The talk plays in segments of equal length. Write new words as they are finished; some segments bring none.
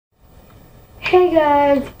Hey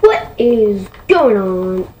guys, what is going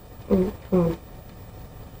on?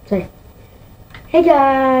 Sorry. Hey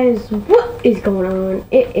guys, what is going on?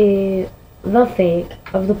 It is the fake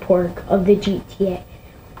of the pork of the GTA.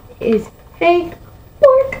 It is fake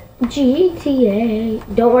pork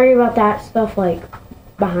GTA. Don't worry about that stuff like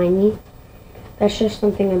behind me. That's just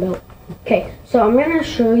something I built. Okay, so I'm gonna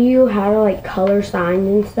show you how to like color signs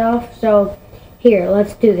and stuff. So here,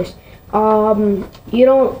 let's do this. You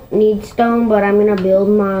don't need stone, but I'm gonna build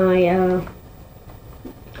my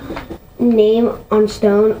name on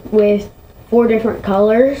stone with 4 different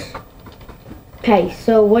colors. Okay,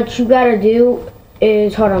 so what you gotta do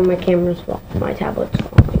is, hold on, my tablet's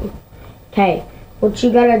falling. Okay, what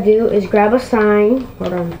you gotta do is grab a sign.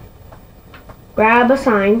 Hold on. Grab a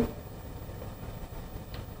sign.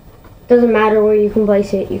 Doesn't matter where you can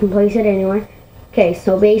place it. You can place it anywhere. Okay,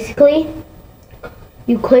 so basically,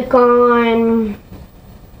 you click on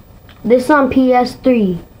this on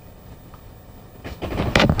PS3.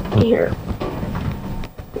 Here.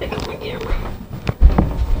 Pick up my camera.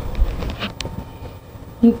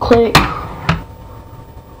 You click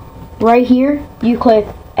right here. You click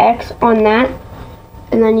X on that,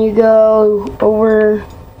 and then you go over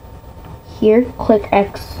here. Click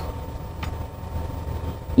X.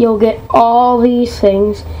 You'll get all these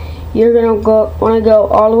things. You're gonna want to go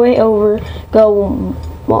all the way over. Go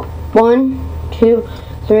 1, 2,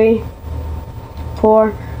 3,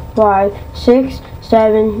 4, 5, 6,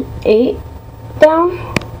 7, 8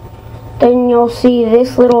 down. Then you'll see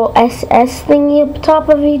this little SS thingy up top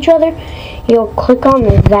of each other. You'll click on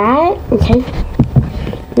that. Okay.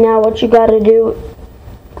 Now what you gotta do,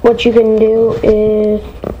 what you can do is,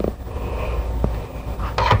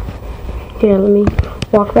 here, let me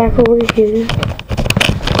walk back over here.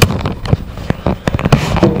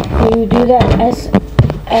 You do that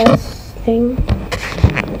SS thing.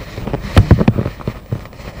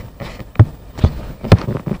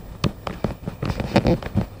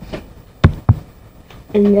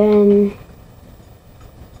 And then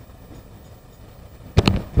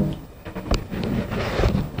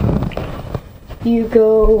you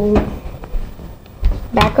go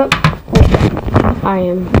back up. I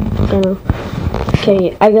am gonna,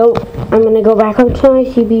 okay, I'm gonna go back up to my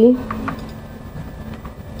CB.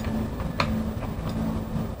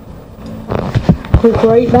 Click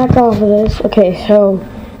right back off of this. Okay, so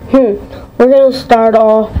we're gonna start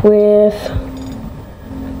off with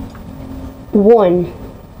 1.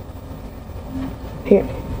 Here,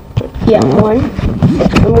 yeah, 1,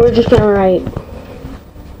 and we're just gonna write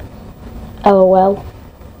LOL.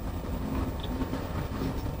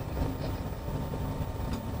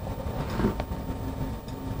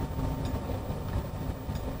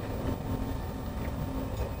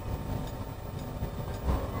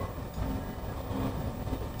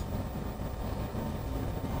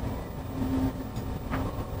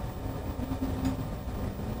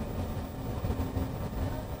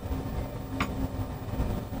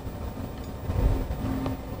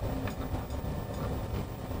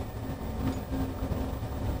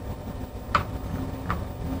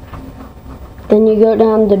 Then you go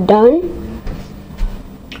down to done.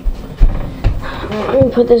 Let me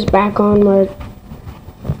put this back on where,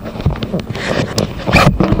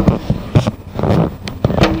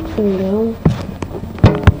 there we go.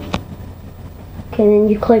 Okay, then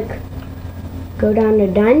you go down to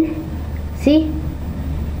done. See?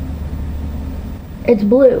 It's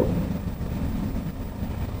blue.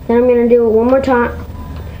 Then I'm gonna do it one more time,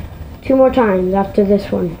 2 more times after this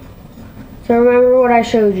one. So remember what I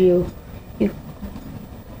showed you.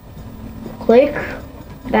 Click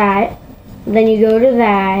that, then you go to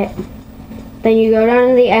that, then you go down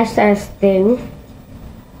to the SS thing,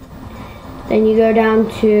 then you go down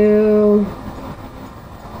to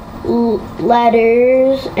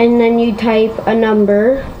letters, and then you type a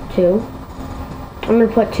number 2. I'm going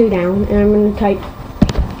to put 2 down, and I'm going to type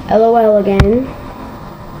LOL again.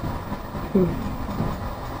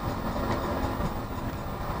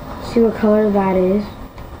 See what color that is.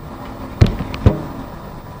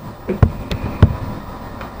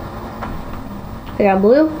 I got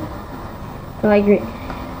blue, I like green.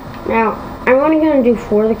 Now, I'm only going to do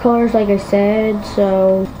 4 of the colors like I said,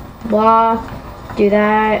 so blah, do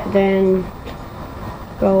that, then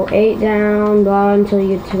go 8 down, blah, until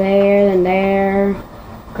you get to there, then there,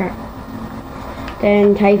 crap.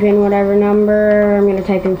 Then type in whatever number, I'm going to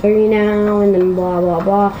type in 3 now, and then blah, blah,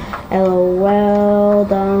 blah, LOL,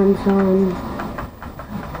 done, son.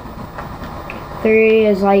 3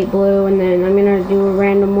 is light blue, and then I'm going to do a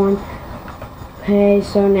random one. Okay,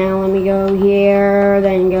 so now let me go here,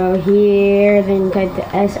 then go here, then type the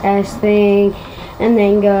SS thing, and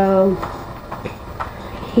then go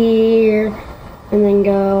here, and then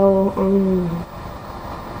go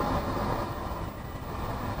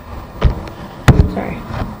sorry,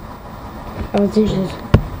 I was just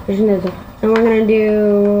and we're gonna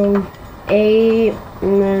do 8,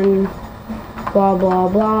 and then blah blah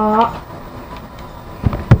blah,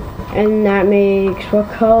 and that makes what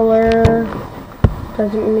color?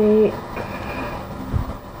 Doesn't make,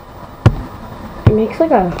 it makes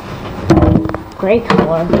like a gray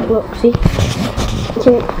color. Look, see?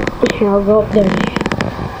 Here, I'll go up there.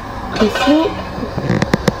 You see it?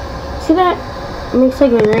 See that? It makes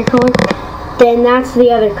like a gray color. Then that's the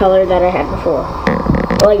other color that I had before.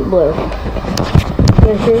 Light blue.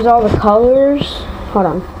 And here's all the colors. Hold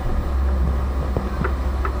on.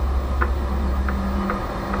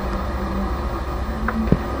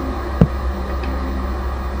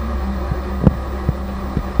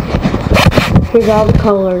 Here's all the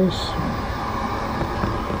colors.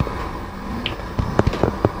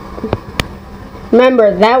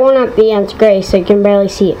 Remember, that one at the end's gray, so you can barely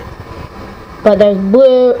see it. But there's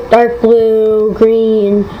blue, dark blue,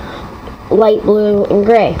 green, light blue, and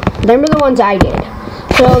gray. Remember the ones I did.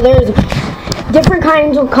 So there's different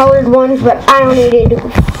kinds of colored ones, but I only did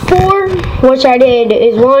 4, which I did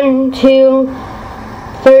is 1, 2,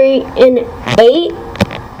 3, and 8.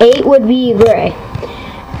 8 would be gray.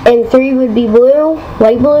 And 3 would be blue,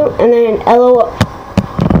 light blue, and then yellow,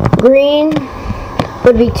 green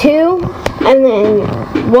would be 2, and then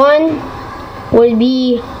 1 would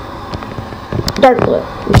be dark blue.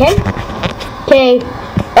 Okay? Okay.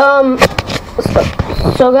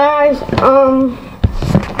 So guys,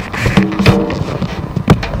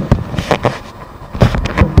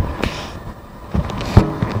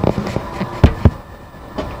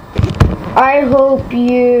 I hope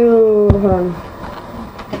you,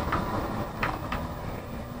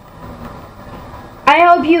 I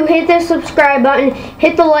hope you hit the subscribe button,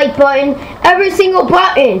 hit the like button, every single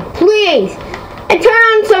button, please. And turn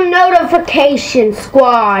on some notification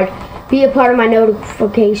squad. Be a part of my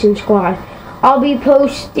notification squad. I'll be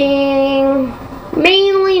posting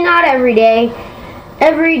mainly, not every day.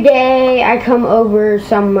 Every day I come over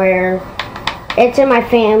somewhere. It's in my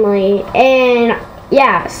family. And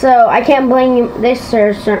yeah, so I can't blame this or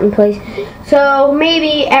a certain place. So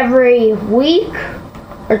maybe every week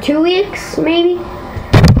or 2 weeks, maybe,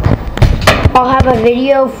 I'll have a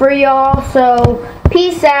video for y'all. So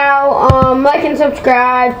peace out. Like and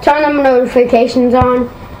subscribe. Turn them notifications on.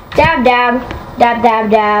 Dab dab, dab dab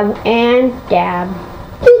dab, and dab.